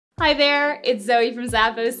Hi there, it's Zoe from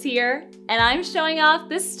Zappos here, and I'm showing off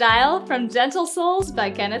this style from Gentle Soles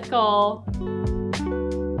by Kenneth Cole.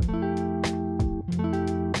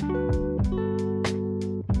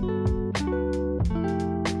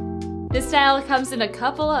 This style comes in a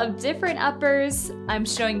couple of different uppers. I'm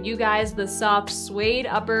showing you guys the soft suede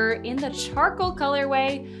upper in the charcoal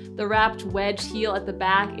colorway. The wrapped wedge heel at the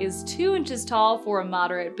back is 2 inches tall for a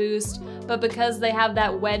moderate boost, but because they have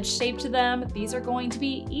that wedge shape to them, these are going to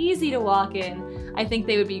be easy to walk in. I think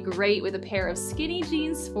they would be great with a pair of skinny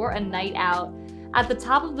jeans for a night out. At the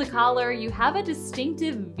top of the collar, you have a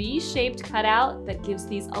distinctive V-shaped cutout that gives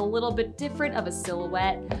these a little bit different of a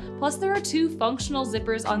silhouette. Plus there are 2 functional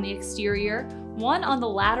zippers on the exterior, one on the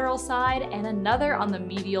lateral side and another on the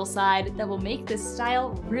medial side that will make this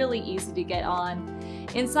style really easy to get on.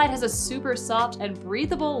 Inside has a super soft and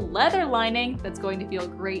breathable leather lining that's going to feel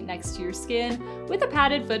great next to your skin with a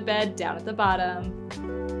padded footbed down at the bottom.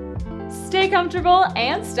 Stay comfortable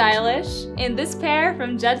and stylish in this pair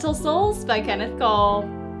from Gentle Soles by Kenneth Cole.